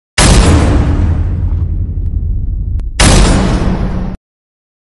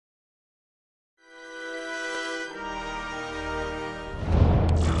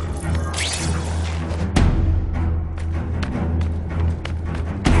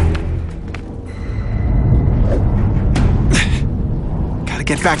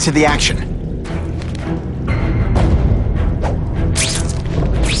Get back to the action.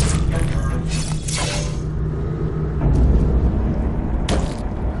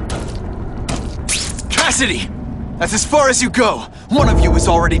 Cassidy! That's as far as you go. One of you is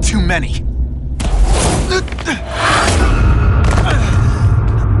already too many.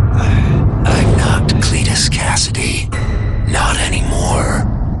 I'm not Cletus Cassidy. Not anymore.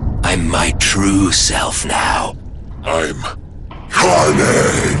 I'm my true self now. I'm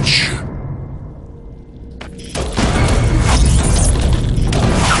Carnage!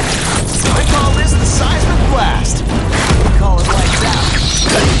 I call this the seismic blast. We call it lights out.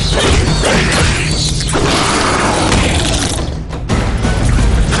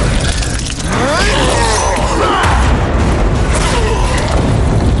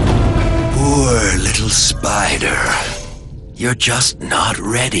 Poor little spider. You're just not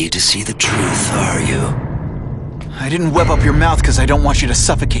ready to see the truth, are you? I didn't web up your mouth because I don't want you to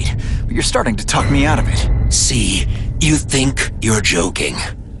suffocate, but you're starting to talk me out of it. See, you think you're joking.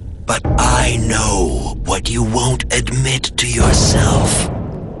 But I know what you won't admit to yourself.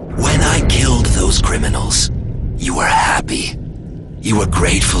 When I killed those criminals, you were happy. You were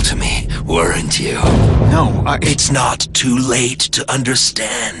grateful to me, weren't you? No, It's not too late to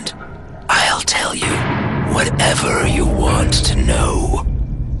understand. I'll tell you whatever you want to know.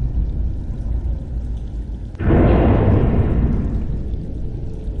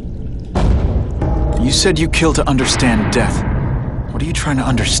 You said you kill to understand death. What are you trying to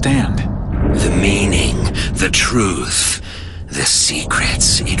understand? The meaning, the truth, the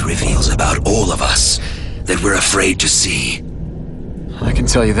secrets it reveals about all of us that we're afraid to see. I can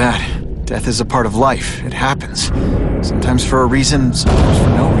tell you that. Death is a part of life. It happens. Sometimes for a reason, sometimes for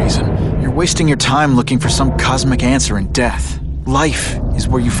no reason. You're wasting your time looking for some cosmic answer in death. Life is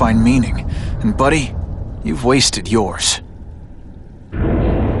where you find meaning. And buddy, you've wasted yours.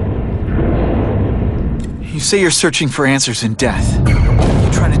 You say you're searching for answers in death. What were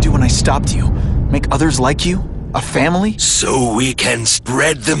you trying to do when I stopped you? Make others like you? A family? So we can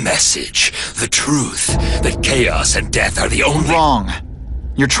spread the message, the truth, that chaos and death are the only— Wrong.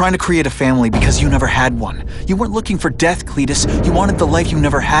 You're trying to create a family because you never had one. You weren't looking for death, Cletus. You wanted the life you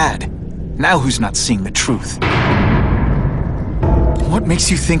never had. Now who's not seeing the truth? What makes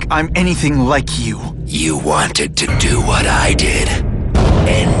you think I'm anything like you? You wanted to do what I did.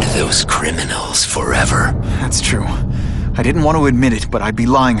 End those criminals forever. That's true. I didn't want to admit it, but I'd be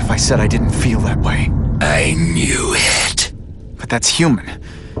lying if I said I didn't feel that way. I knew it. But that's human.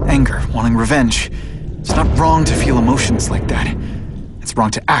 Anger, wanting revenge. It's not wrong to feel emotions like that. It's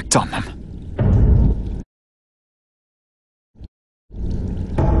wrong to act on them.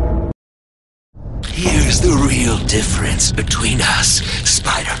 Here's the real difference between us,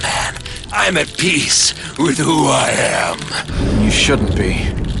 Spider-Man. I'm at peace with who I am. You shouldn't be.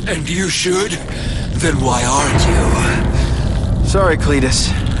 And you should? Then why aren't you? Sorry, Cletus.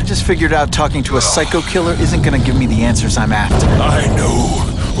 I just figured out talking to a psycho killer isn't gonna give me the answers I'm after. I know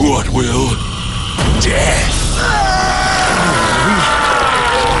what will. Death.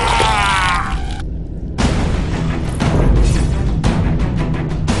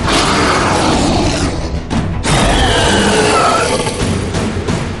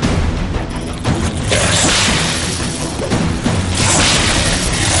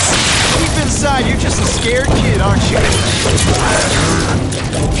 You're just a scared kid, aren't you? It's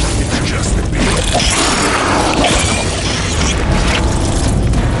just a bit.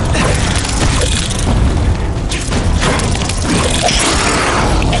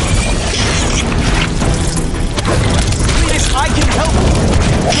 Cletus, I can help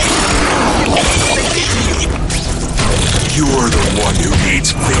you. They did to you. You're the one who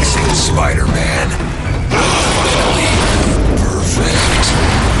needs fixing, Spider-Man. Perfect.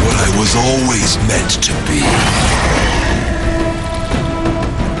 What I was always meant to be.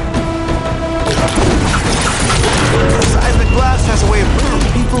 Seismic blast has a way of bringing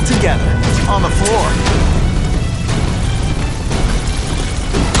people together. On the floor.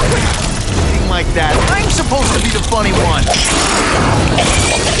 Anything like that. I'm supposed to be the funny one.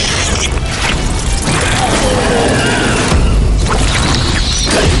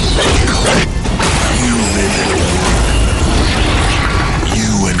 You live in a world.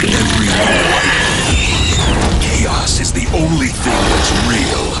 You and everyone like me. Chaos is the only thing that's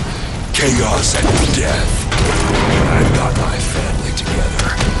real. Chaos and death. I've got my family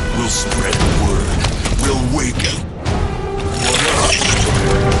together. We'll spread the word. We'll wake up.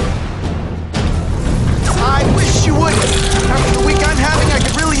 I wish you would. After the week I'm having, I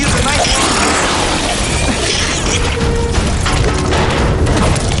could really use a nice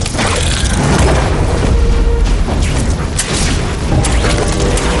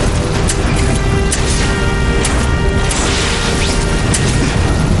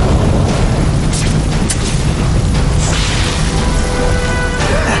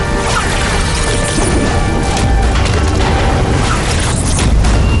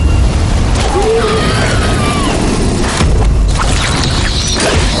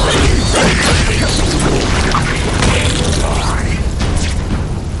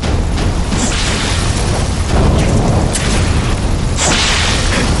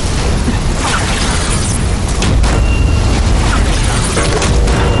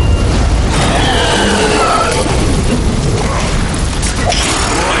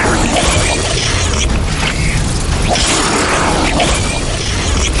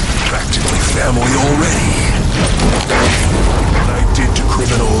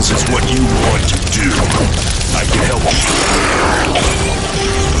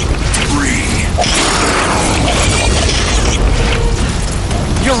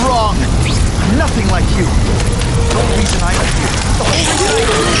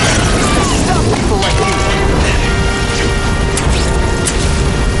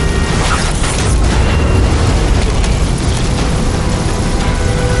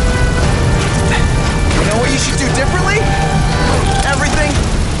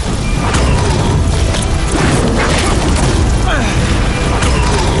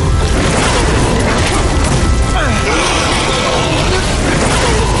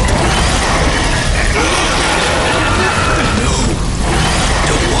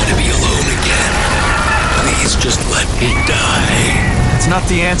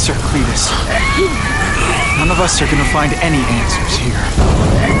answer, Cletus. None of us are gonna find any answers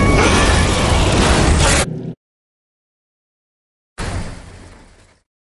here.